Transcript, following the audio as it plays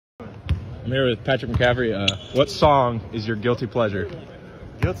I'm here with Patrick McCaffrey. What song is your guilty pleasure?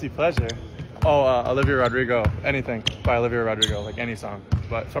 Guilty pleasure? Oh, Olivia Rodrigo. Anything by Olivia Rodrigo, like any song.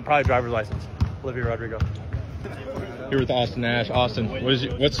 But so probably Driver's License. Olivia Rodrigo. Here with Austin Nash. Austin,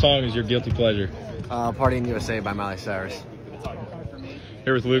 what song is your guilty pleasure? Party in USA by Miley Cyrus.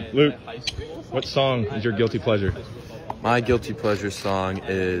 Here with Luke. Luke, what song is your guilty pleasure? My guilty pleasure song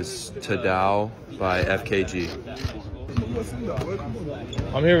is Tadao by FKG.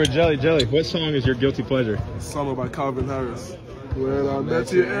 I'm here with Jelly. Jelly, what song is your guilty pleasure? Summer by Calvin Harris. When I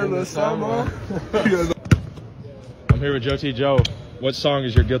met you in the summer. I'm here with Joe T. Joe, what song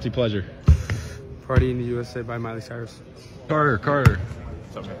is your guilty pleasure? Party in the USA by Miley Cyrus. Carter.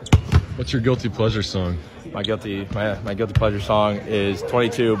 What's your guilty pleasure song? My guilty pleasure song is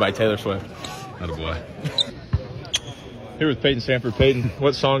 22 by Taylor Swift. Attaboy. Here with Peyton Sanford. Peyton,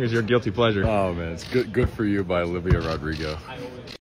 what song is your guilty pleasure? Oh man, it's Good For You by Olivia Rodrigo.